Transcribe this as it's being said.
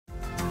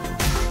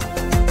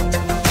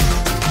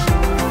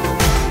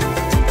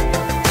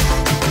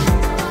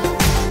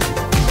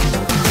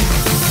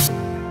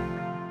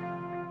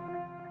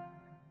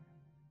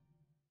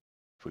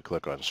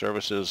click on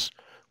services,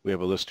 we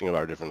have a listing of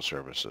our different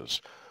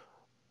services.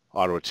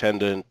 Auto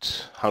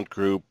attendant, hunt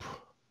group,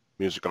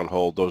 music on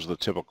hold, those are the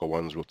typical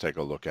ones we'll take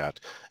a look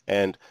at.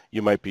 And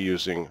you might be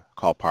using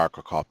call park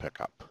or call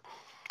pickup.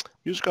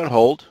 Music on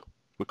hold,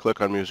 we click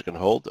on music on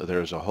hold.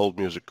 There's a hold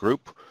music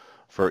group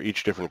for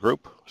each different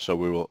group. So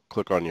we will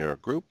click on your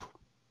group.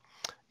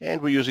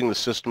 And we're using the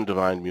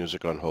system-defined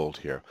music on hold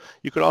here.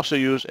 You could also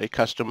use a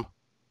custom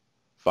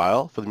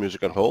file for the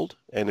music on hold.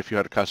 And if you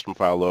had a custom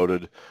file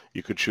loaded,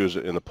 you could choose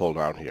it in the pull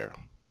down here.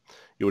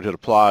 You would hit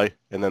apply,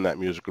 and then that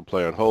music would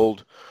play on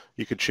hold.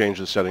 You could change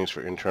the settings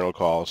for internal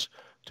calls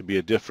to be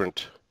a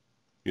different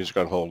music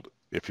on hold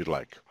if you'd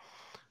like.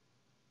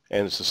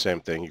 And it's the same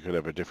thing. You could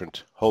have a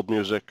different hold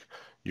music.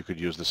 You could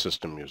use the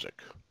system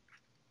music.